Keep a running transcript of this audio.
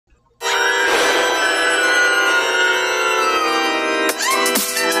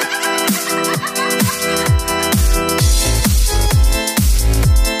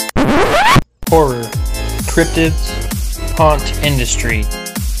cryptids, haunt industry.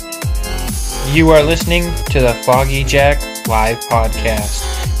 You are listening to the Foggy Jack Live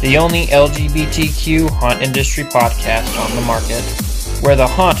Podcast, the only LGBTQ haunt industry podcast on the market, where the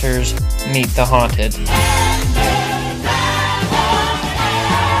haunters meet the haunted.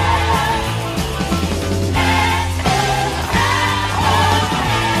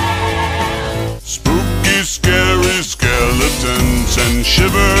 Spooky, scary skeletons and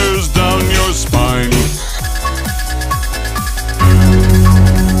shivers down your spine.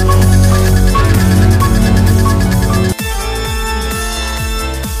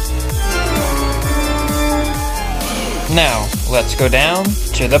 Now, let's go down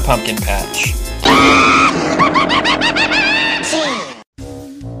to the pumpkin patch.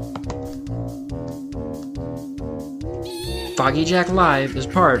 Foggy Jack Live is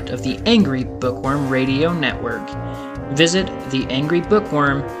part of the Angry Bookworm Radio Network. Visit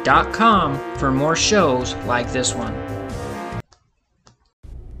theangrybookworm.com for more shows like this one.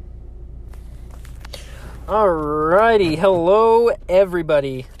 Alrighty, hello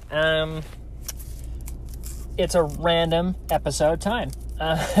everybody. It's a random episode time.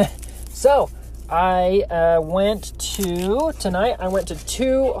 So, I went to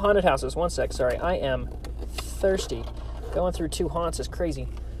two haunted houses. One sec, sorry, I am thirsty. Going through two haunts is crazy.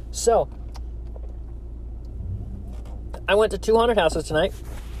 So, I went to two haunted houses tonight.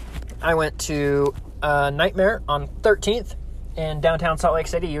 I went to Nightmare on 13th in downtown Salt Lake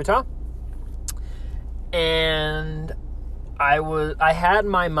City, Utah. And I had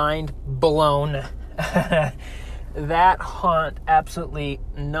my mind blown. That haunt absolutely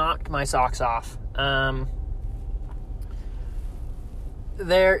knocked my socks off.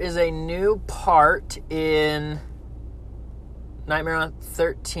 There is a new part in Nightmare on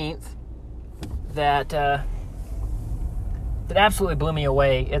 13th that absolutely blew me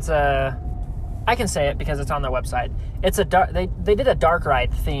away. It's I can say it because it's on their website. It's they did a dark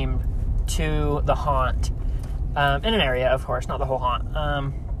ride theme to the haunt in an area, of course, not the whole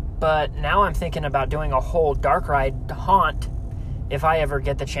haunt. But now I'm thinking about doing a whole dark ride haunt if I ever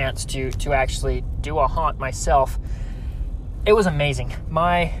get the chance to actually do a haunt myself. It was amazing.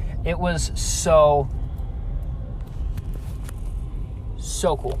 It was so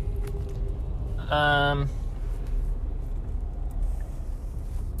cool.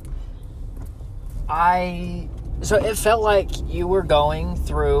 So it felt like you were going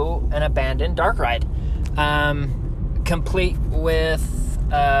through an abandoned dark ride, complete with,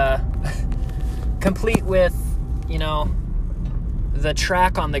 you know, the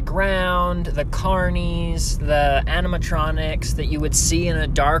track on the ground, the carnies, the animatronics that you would see in a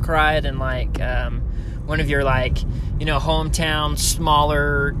dark ride and like one of your, like, you know, hometown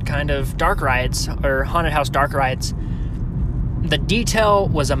smaller kind of dark rides or haunted house dark rides. The detail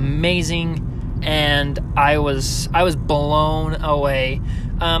was amazing and I was blown away.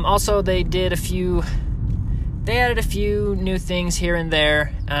 Also, they added a few new things here and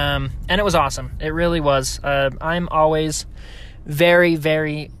there, and it was awesome. It really was. I'm always very,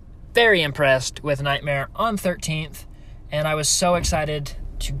 very, very impressed with Nightmare on 13th, and I was so excited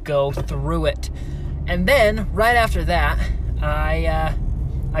to go through it. And then, right after that, I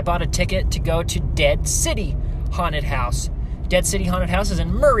bought a ticket to go to DeadCity Haunted House. DeadCity Haunted House is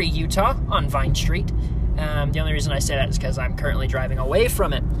in Murray, Utah, on Vine Street. The only reason I say that is because I'm currently driving away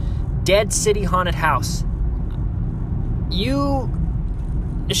from it. DeadCity Haunted House. Shout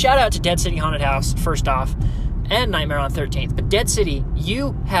out to DeadCity Haunted House, first off, and Nightmare on 13th. But DeadCity,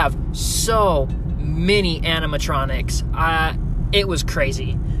 you have so many animatronics. It was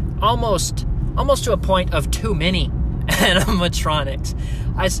crazy. Almost to a point of too many animatronics.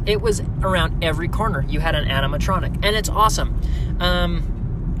 It was around every corner. You had an animatronic, and it's awesome.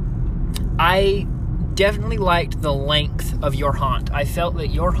 I definitely liked the length of your haunt. I felt that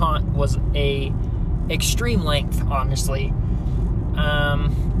your haunt was a extreme length, honestly.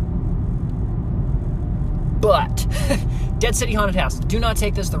 But DeadCity Haunted House, do not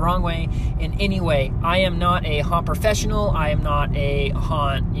take this the wrong way in any way. I am not a haunt professional. I am not a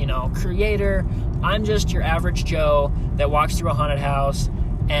haunt, creator. I'm just your average Joe that walks through a haunted house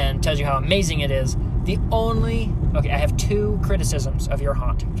and tells you how amazing it is. I have two criticisms of your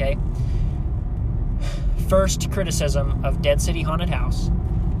haunt, okay? First criticism of DeadCity Haunted House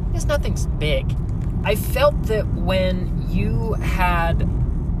is nothing's big. I felt that when you had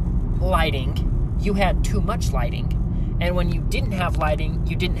lighting, you had too much lighting. And when you didn't have lighting,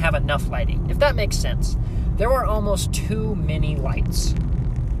 you didn't have enough lighting. If that makes sense. There were almost too many lights.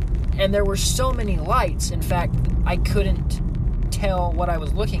 And there were so many lights, in fact, I couldn't tell what I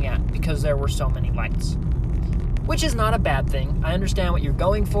was looking at because there were so many lights. Which is not a bad thing. I understand what you're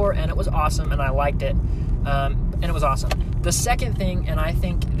going for, and it was awesome, and I liked it. And it was awesome. The second thing, and I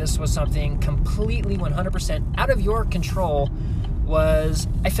think this was something completely 100% out of your control, was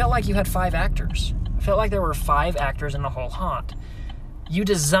I felt like you had 5 actors. I felt like there were 5 actors in the whole haunt. You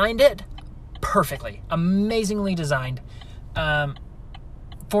designed it perfectly, amazingly designed,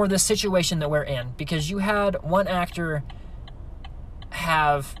 for the situation that we're in, because you had one actor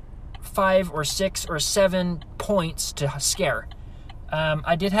have 5 or 6 or 7 points to scare.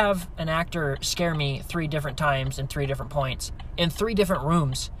 I did have an actor scare me 3 different times in 3 different points in 3 different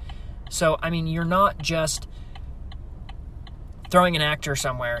rooms. So, I mean, you're not just throwing an actor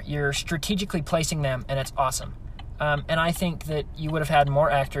somewhere. You're strategically placing them, and it's awesome. And I think that you would have had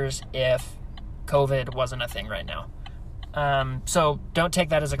more actors if COVID wasn't a thing right now. So don't take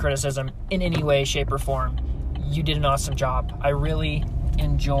that as a criticism in any way, shape, or form. You did an awesome job. I really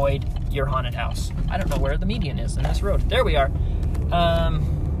enjoyed your haunted house. I don't know where the median is in this road. There we are.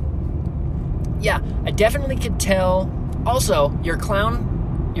 Yeah, I definitely could tell. Also, your clown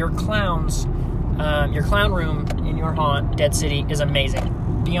room in your haunt, Dead City, is amazing.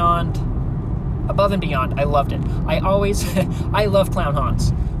 Above and beyond. I loved it. I love clown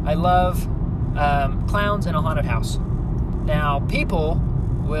haunts. I love clowns in a haunted house. Now, people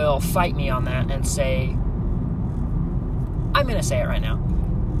will fight me on that and say, I'm going to say it right now.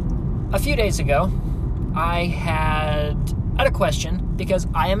 A few days ago, I had a question, because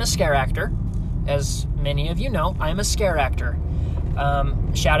I am a scare actor. As many of you know, I am a scare actor.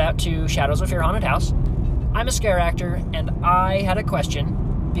 Shout out to Shadows of Fear Haunted House. I'm a scare actor, and I had a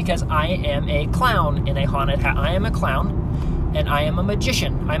question because I am a clown in a haunted house. I am a clown, and I am a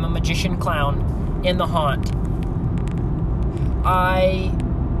magician. I'm a magician clown in the haunt. I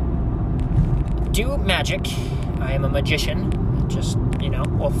do magic. I am a magician. Just,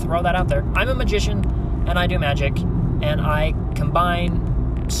 we'll throw that out there. I'm a magician, and I do magic, and I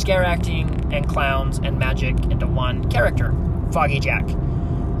combine scare acting and clowns and magic into one character, Foggy Jack.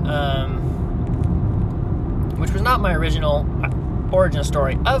 Which was not my original origin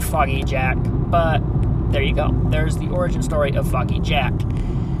story of Foggy Jack, but there you go. There's the origin story of Foggy Jack.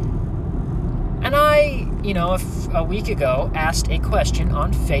 And I, a week ago, asked a question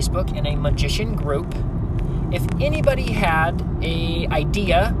on Facebook in a magician group if anybody had a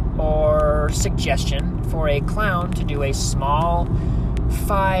idea or suggestion for a clown to do a small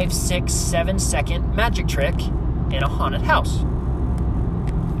 5, 6, 7 second magic trick in a haunted house.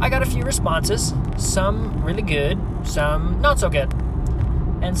 I got a few responses, some really good, some not so good,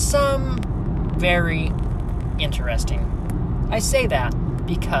 and some very interesting. I say that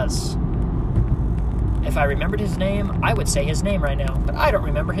because if I remembered his name, I would say his name right now, but I don't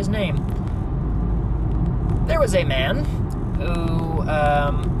remember his name. There was a man who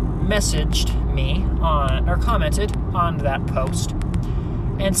messaged me or commented on that post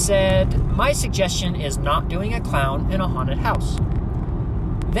and said, my suggestion is not doing a clown in a haunted house.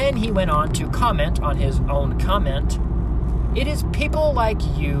 Then he went on to comment on his own comment, it is people like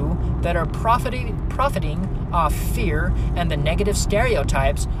you that are profiting off fear and the negative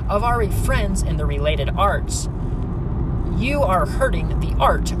stereotypes of our friends in the related arts. You are hurting the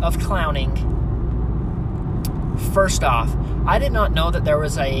art of clowning. First off, I did not know that there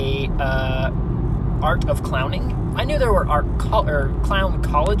was a art of clowning. I knew there were clown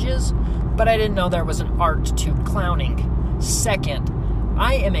colleges, but I didn't know there was an art to clowning. Second,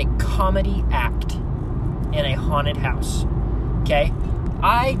 I am a comedy act in a haunted house. Okay?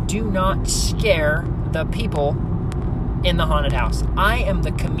 I do not scare the people in the haunted house. I am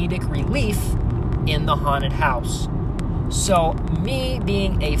the comedic relief in the haunted house. So me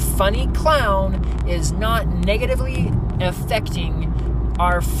being a funny clown is not negatively affecting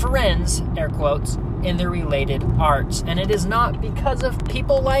our friends, air quotes, in the related arts. And it is not because of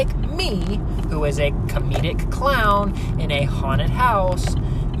people like me, who is a comedic clown in a haunted house,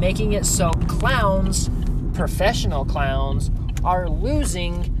 making it so clowns, professional clowns, are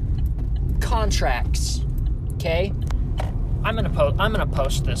losing contracts. Okay? I'm gonna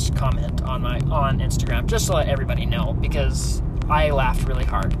post this comment on Instagram just to let everybody know, because I laughed really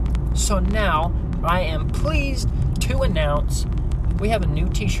hard. So now I am pleased to announce we have a new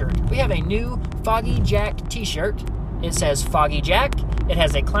t-shirt. We have a new Foggy Jack t-shirt. It says Foggy Jack, it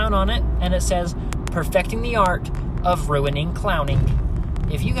has a clown on it, and it says perfecting the art of ruining clowning.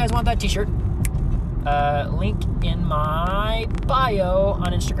 If you guys want that t-shirt, link in my bio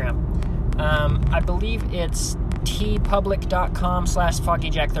on Instagram. I believe it's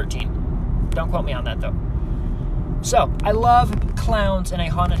tpublic.com/foggyjack13. Don't quote me on that, though. So, I love clowns in a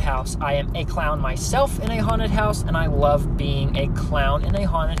haunted house. I am a clown myself in a haunted house, and I love being a clown in a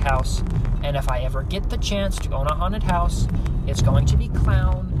haunted house. And if I ever get the chance to own a haunted house, it's going to be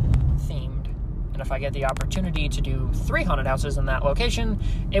clown-themed. And And if I get the opportunity to do 3 haunted houses in that location,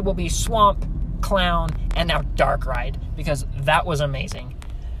 it will be Swamp, Clown, and now Dark Ride, because that was amazing.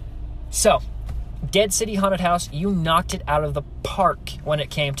 So, Dead City Haunted House, you knocked it out of the park when it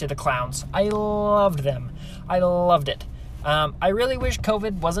came to the clowns. I loved them. I loved it. I really wish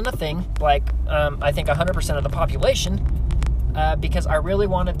COVID wasn't a thing, like I think 100% of the population, because I really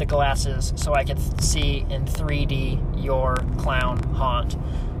wanted the glasses so I could see in 3D your clown haunt.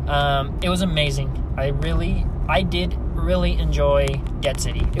 It was amazing. I did really enjoy Dead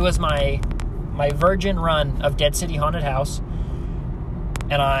City. It was my virgin run of Dead City Haunted House,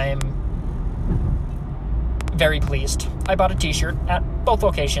 and I'm very pleased. I bought a t-shirt at both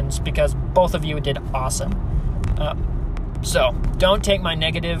locations because both of you did awesome. So, don't take my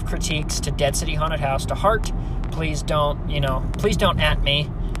negative critiques to Dead City Haunted House to heart. Please don't at me.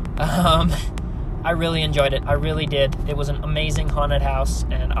 I really enjoyed it. I really did. It was an amazing haunted house,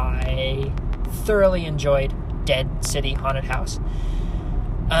 and I thoroughly enjoyed Dead City Haunted House.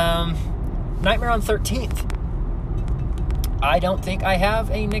 Nightmare on 13th. I don't think I have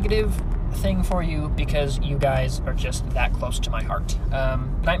a negative thing for you because you guys are just that close to my heart.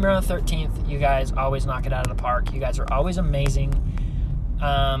 Nightmare on the 13th, you guys always knock it out of the park. You guys are always amazing.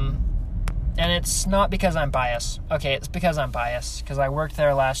 And it's not because I'm biased. Okay, it's because I'm biased, because I worked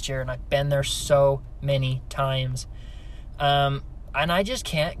there last year and I've been there so many times. And I just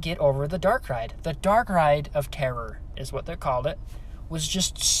can't get over the Dark Ride. The Dark Ride of Terror is what they called it. Was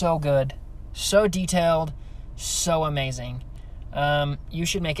just so good, so detailed, so amazing. You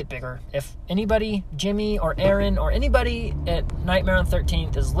should make it bigger. If anybody, Jimmy or Aaron or anybody at Nightmare on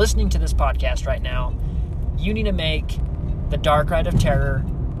 13th is listening to this podcast right now, you need to make the Dark Ride of Terror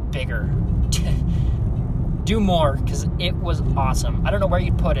bigger. Do more, because it was awesome. I don't know where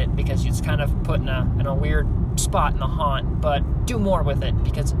you'd put it, because it's kind of put in a weird spot in the haunt, but do more with it,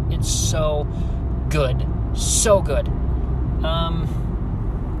 because it's so good. So good.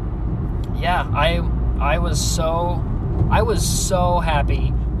 Yeah, I was so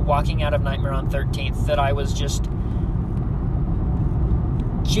happy walking out of Nightmare on 13th that I was just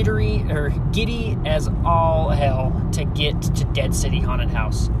giddy as all hell to get to Dead City Haunted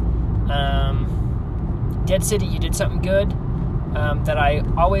House. Dead City, you did something good that I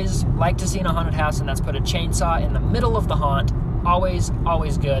always like to see in a haunted house, and that's put a chainsaw in the middle of the haunt. Always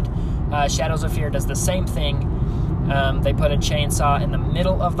good. Shadows of Fear does the same thing. They put a chainsaw in the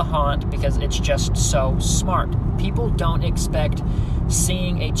middle of the haunt because it's just so smart. People don't expect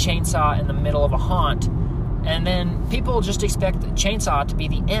seeing a chainsaw in the middle of a haunt, and then people just expect the chainsaw to be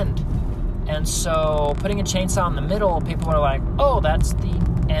the end. And so putting a chainsaw in the middle, people are like, oh, that's the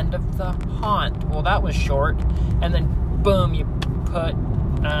end of the haunt. Well, that was short. And then boom, you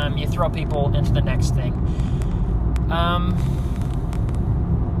throw people into the next thing.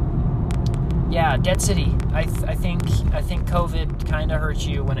 Yeah, Dead City. I think COVID kind of hurt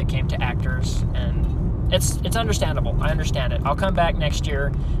you when it came to actors, and it's understandable. I understand it. I'll come back next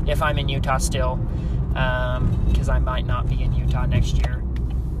year if I'm in Utah still, because I might not be in Utah next year.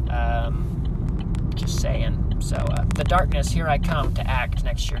 Just saying. So, The Darkness, here I come to act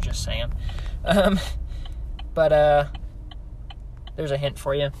next year, just saying. But there's a hint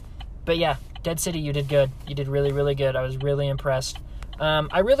for you. But yeah, Dead City, you did good. You did really, really good. I was really impressed.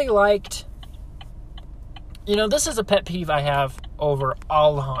 I really liked... this is a pet peeve I have over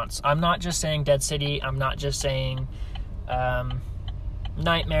all the haunts. I'm not just saying Dead City. I'm not just saying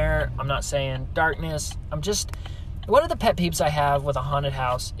Nightmare. I'm not saying Darkness. One of the pet peeves I have with a haunted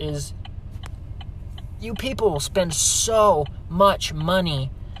house is you people spend so much money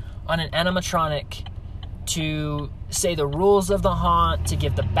on an animatronic to say the rules of the haunt, to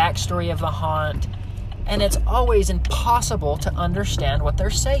give the backstory of the haunt, and it's always impossible to understand what they're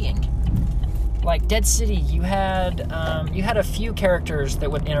saying. Like Dead City, you had a few characters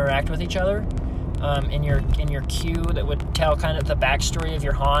that would interact with each other in your queue that would tell kind of the backstory of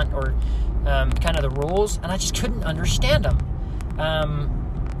your haunt or kind of the rules, and I just couldn't understand them.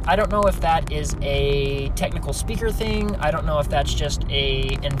 I don't know if that is a technical speaker thing. I don't know if that's just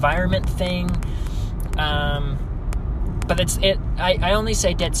a environment thing. But I only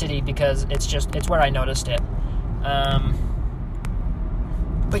say Dead City because it's where I noticed it.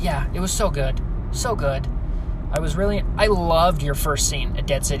 But yeah, it was so good. So good. I loved your first scene at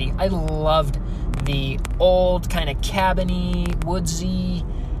Dead City. I loved the old kind of cabin-y, woodsy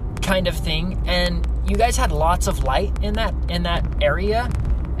kind of thing. And you guys had lots of light in that area,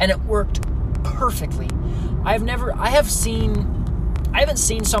 and it worked perfectly. I haven't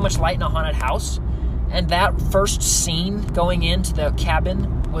seen so much light in a haunted house, and that first scene going into the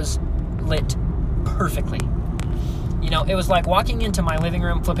cabin was lit perfectly. It was like walking into my living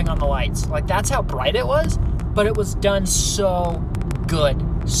room, flipping on the lights. Like, that's how bright it was, but it was done so good.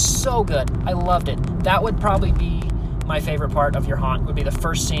 So good. I loved it. That would probably be my favorite part of your haunt, would be the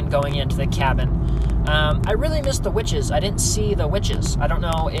first scene going into the cabin. I really missed the witches. I didn't see the witches. I don't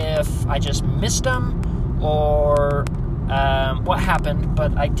know if I just missed them or what happened,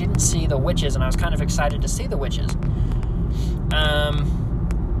 but I didn't see the witches, and I was kind of excited to see the witches.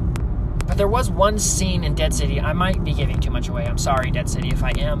 But there was one scene in Dead City. I might be giving too much away. I'm sorry, Dead City, if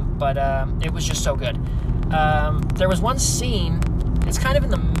I am, but it was just so good. There was one scene. It's kind of in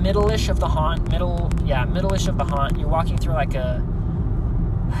the middle-ish of the haunt. Middle-ish of the haunt. You're walking through like a...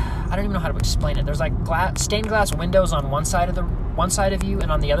 I don't even know how to explain it. There's like stained glass windows on one side of you,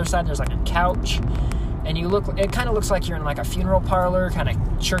 and on the other side there's like a couch. And it kind of looks like you're in like a funeral parlor, kind of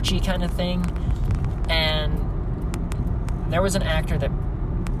churchy kind of thing. And there was an actor that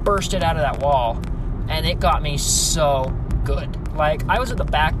bursted out of that wall, and it got me so good. Like, I was at the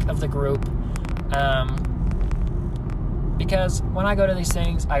back of the group, because when I go to these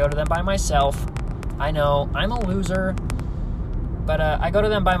things, I go to them by myself. I know I'm a loser, but I go to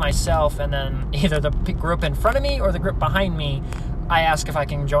them by myself, and then either the group in front of me or the group behind me, I ask if I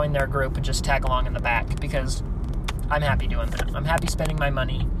can join their group and just tag along in the back, because I'm happy doing that. I'm happy spending my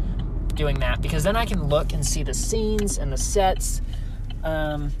money doing that, because then I can look and see the scenes and the sets.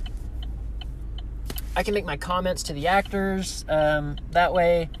 I can make my comments to the actors. That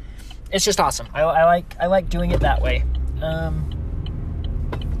way, it's just awesome. I like doing it that way.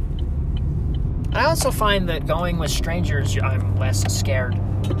 I also find that going with strangers, I'm less scared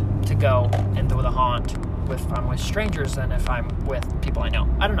to go into the haunt if I'm with strangers than if I'm with people I know.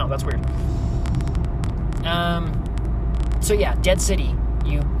 I don't know, that's weird. So yeah, Dead City.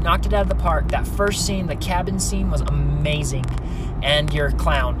 You knocked it out of the park. That first scene, the cabin scene, was amazing. And your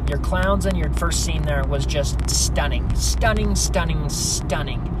clowns in your first scene there was just stunning. Stunning, stunning,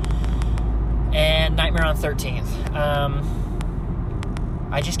 stunning. And Nightmare on 13th.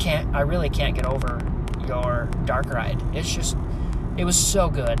 I really can't get over your dark ride. It was so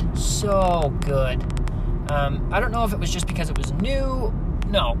good. So good. I don't know if it was just because it was new.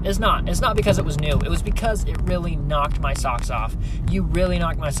 No, it's not. It's not because it was new. It was because it really knocked my socks off. You really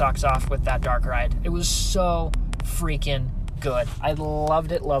knocked my socks off with that dark ride. It was so freaking good. I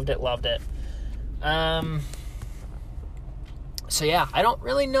loved it, loved it, loved it. So yeah, I don't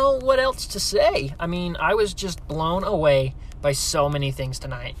really know what else to say. I mean, I was just blown away by so many things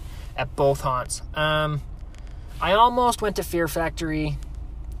tonight at both haunts. I almost went to Fear Factory,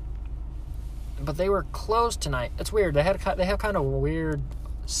 but they were closed tonight. It's weird. They have kind of weird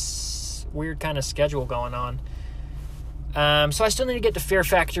kind of schedule going on. So I still need to get to Fear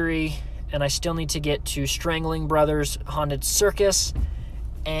Factory, and I still need to get to Strangling Brothers Haunted Circus,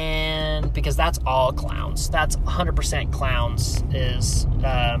 and because that's all clowns. That's 100% clowns is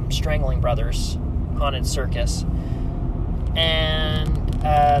Strangling Brothers Haunted Circus. And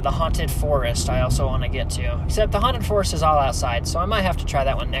the Haunted Forest I also want to get to. Except the Haunted Forest is all outside, so I might have to try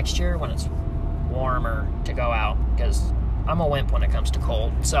that one next year when it's warmer to go out, because I'm a wimp when it comes to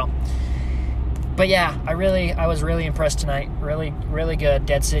cold. So, but yeah, I was really impressed tonight. Really, really good.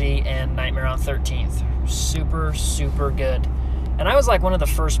 Dead City and Nightmare on 13th. Super, super good. And I was like one of the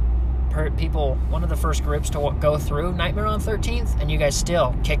first groups to go through Nightmare on 13th, and you guys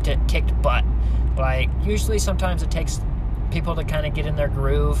still kicked butt. Like, usually sometimes it takes people to kind of get in their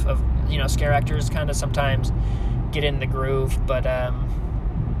groove of, scare actors kind of sometimes get in the groove, but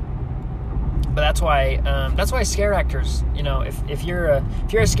that's why scare actors, if you're a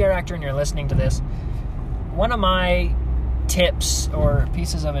scare actor and you're listening to this, one of my tips or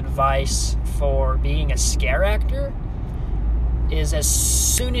pieces of advice for being a scare actor is, as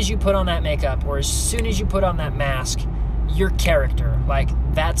soon as you put on that makeup or as soon as you put on that mask, your character, like,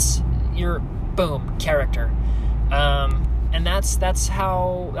 that's your boom character. And that's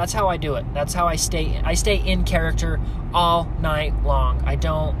how I do it. That's how I stay in character all night long. I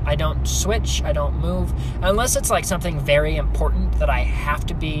don't switch, I don't move unless it's like something very important that I have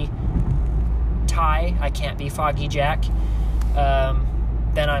to be Ty. I can't be Foggy Jack.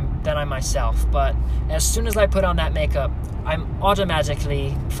 Then I'm myself. But as soon as I put on that makeup, I'm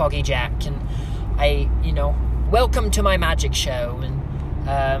automatically Foggy Jack, and welcome to my magic show, and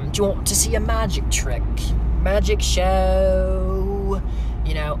do you want to see a magic trick? Magic show,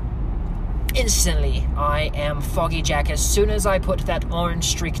 instantly I am Foggy Jack. As soon as I put that orange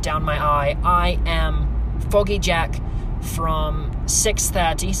streak down my eye, I am Foggy Jack from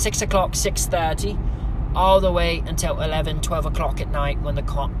 6:30, all the way until 11, 12 o'clock at night when the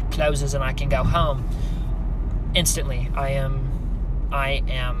con closes and I can go home. Instantly, I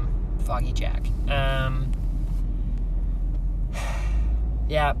am Foggy Jack.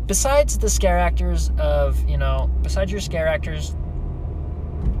 yeah, besides the scare actors besides your scare actors,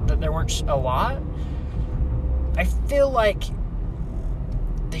 that there weren't a lot, I feel like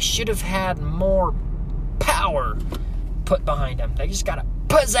they should have had more power put behind them. They just got a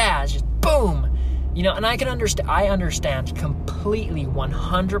pizzazz, just boom. And I understand completely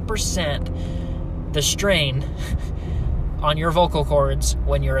 100% the strain on your vocal cords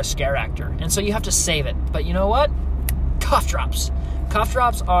when you're a scare actor. And so you have to save it. But you know what? Cough drops. Cough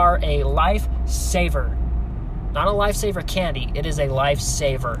drops are a lifesaver. Not a lifesaver candy. It is a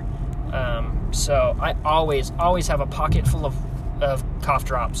lifesaver. So I always have a pocket full of cough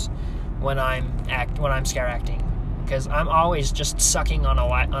drops when I'm scare acting, because I'm always just sucking on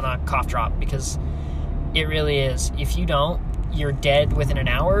a cough drop, because it really is. If you don't, you're dead within an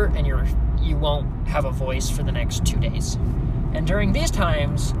hour, and you won't have a voice for the next 2 days. And during these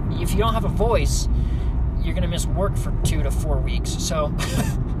times, if you don't have a voice, you're going to miss work for 2 to 4 weeks. So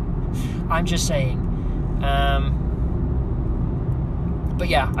I'm just saying. But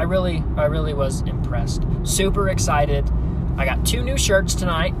yeah, I really was impressed. Super excited. I got 2 new shirts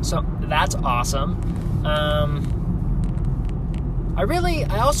tonight, so that's awesome.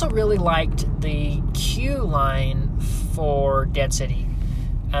 I also really liked the queue line for DeadCity.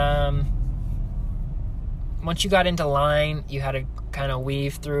 Once you got into line, you had to kind of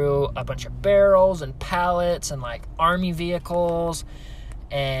weave through a bunch of barrels and pallets and like army vehicles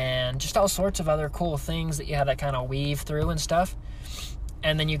and just all sorts of other cool things that you had to kind of weave through and stuff.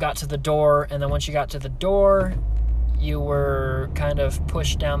 And then you got to the door, and then once you got to the door, you were kind of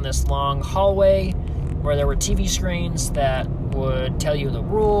pushed down this long hallway where there were TV screens that would tell you the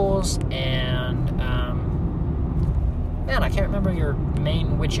rules, and I can't remember your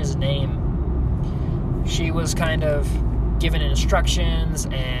main witch's name. She was kind of given instructions,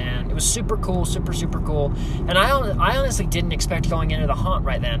 and it was super cool, super cool. And I honestly didn't expect going into the haunt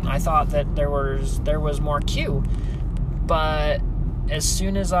right then. I thought that there was more queue, but as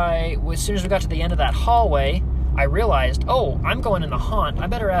soon as we got to the end of that hallway, I realized, I'm going in the haunt. I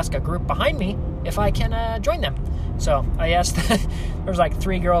better ask a group behind me if I can join them. So I asked, there was like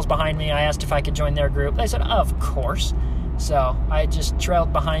 3 girls behind me. I asked if I could join their group. They said, of course. So I just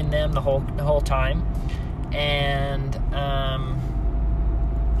trailed behind them the whole time. And,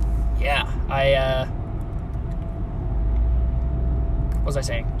 what was I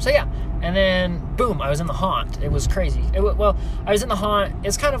saying? So yeah, and then boom, I was in the haunt. It was crazy. I was in the haunt.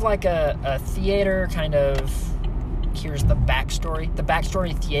 It's kind of like a theater kind of. Here's the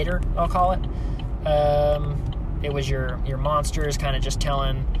backstory theater, I'll call it. It was your monsters kind of just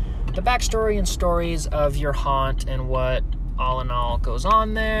telling the backstory and stories of your haunt and what all in all goes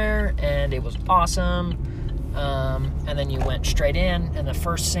on there, and it was awesome. And then you went straight in, and the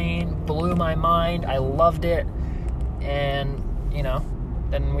first scene blew my mind. I loved it. And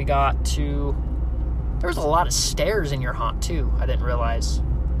then we got to, there was a lot of stairs in your haunt too. I didn't realize,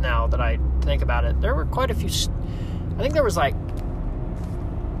 now that I think about it. There were quite a few, I think there was like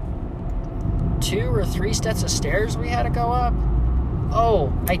 2 or 3 sets of stairs we had to go up.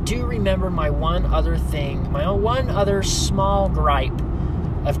 Oh, I do remember my one other small gripe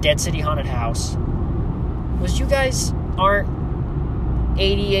of DeadCity Haunted House was you guys aren't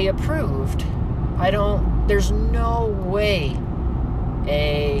ADA approved. There's no way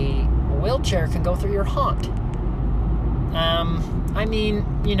a wheelchair can go through your haunt.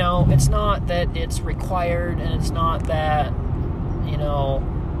 It's not that it's required, and it's not that,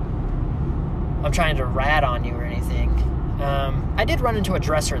 I'm trying to rat on you or anything. I did run into a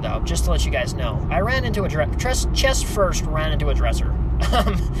dresser, though, just to let you guys know. I ran into a chest first, ran into a dresser.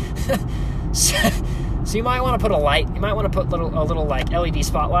 So you might want to put a light. You might want to put a little like LED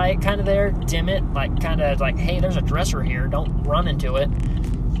spotlight kind of there, dim it, like kind of like, hey, there's a dresser here. Don't run into it.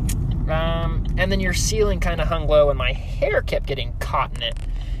 And then your ceiling kind of hung low, and my hair kept getting caught in it.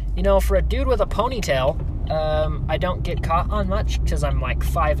 For a dude with a ponytail, I don't get caught on much because I'm like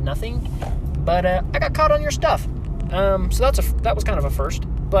 5'0", but I got caught on your stuff. So that was kind of a first.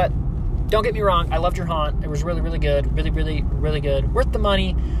 But don't get me wrong, I loved your haunt. It was really, really good. Really, really, really good. Worth the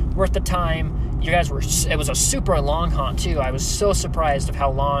money, worth the time. It was a super long haunt too. I was so surprised of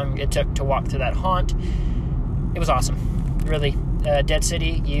how long it took to walk through that haunt. It was awesome. Really.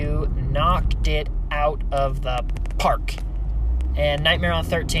 DeadCity, you knocked it out of the park. And Nightmare on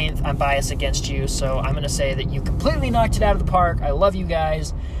 13th, I'm biased against you, so I'm going to say that you completely knocked it out of the park. I love you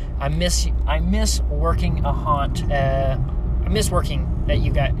guys. I miss working a haunt. I miss working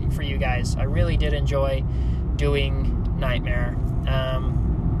for you guys. I really did enjoy doing Nightmare.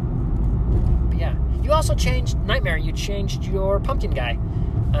 But yeah, you also changed Nightmare. You changed your pumpkin guy.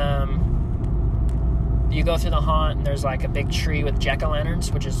 you go through the haunt, and there's like a big tree with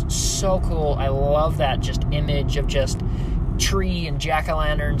jack-o'-lanterns, which is so cool. I love that just image of just tree and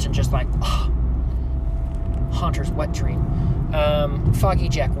jack-o'-lanterns and just like, Haunter's wet dream. Foggy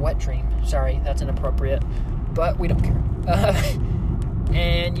Jack wet dream. Sorry, that's inappropriate, but we don't care.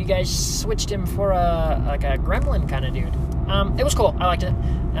 And you guys switched him for a gremlin kind of dude. It was cool. I liked it.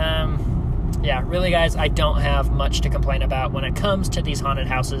 Yeah, really, guys, I don't have much to complain about when it comes to these haunted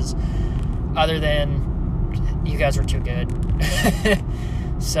houses, other than you guys were too good.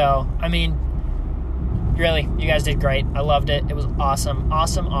 So, I mean, really, you guys did great. I loved it. It was awesome,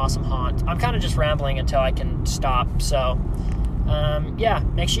 awesome, awesome haunt. I'm kind of just rambling until I can stop. So, yeah,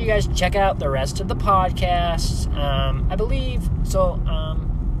 make sure you guys check out the rest of the podcasts. I believe,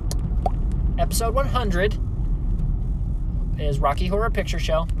 episode 100 is Rocky Horror Picture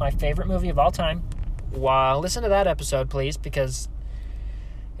Show, my favorite movie of all time. Well, listen to that episode, please, because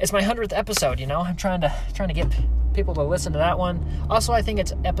it's my 100th episode, you know? I'm trying to get people to listen to that one. Also, I think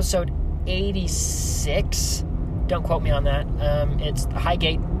it's episode 86. Don't quote me on that. It's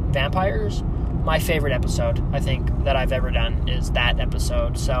Highgate Vampires. My favorite episode, I think, that I've ever done is that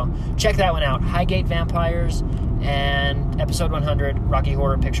episode. So check that one out. Highgate Vampires and episode 100, Rocky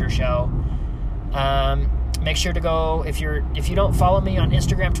Horror Picture Show. Make sure to go, if you don't follow me on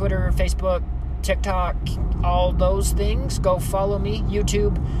Instagram, Twitter, Facebook, TikTok, all those things, go follow me.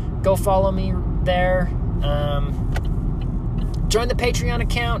 YouTube, go follow me there. Join the Patreon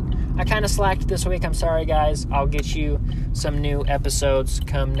account. I kind of slacked this week. I'm sorry, guys. I'll get you some new episodes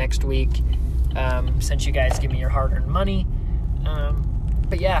come next week, since you guys give me your hard-earned money.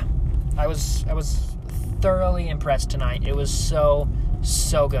 But yeah, I was thoroughly impressed tonight. It was so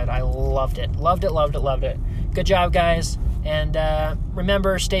good. I loved it. Loved it. Good job, guys. And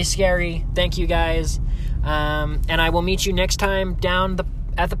remember, stay scary. Thank you, guys. And I will meet you next time down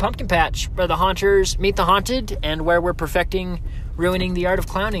at the pumpkin patch, where the haunters meet the haunted, and where we're perfecting ruining the art of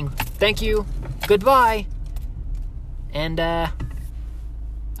clowning. Thank you. Goodbye. And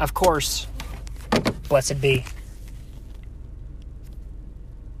of course, blessed be.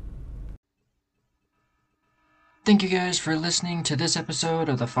 Thank you guys for listening to this episode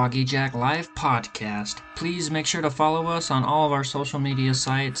of the Foggy Jack Live Podcast. Please make sure to follow us on all of our social media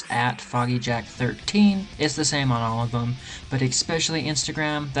sites at FoggyJack13. It's the same on all of them, but especially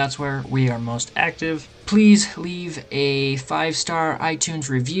Instagram. That's where we are most active. Please leave a 5-star iTunes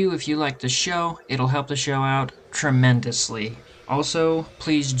review if you like the show. It'll help the show out tremendously. Also,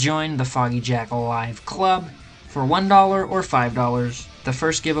 please join the Foggy Jack Live Club for $1 or $5. The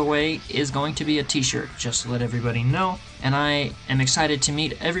first giveaway is going to be a t-shirt, just to let everybody know. And I am excited to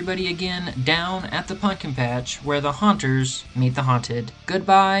meet everybody again down at the pumpkin patch, where the haunters meet the haunted.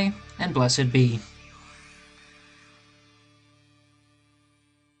 Goodbye, and blessed be.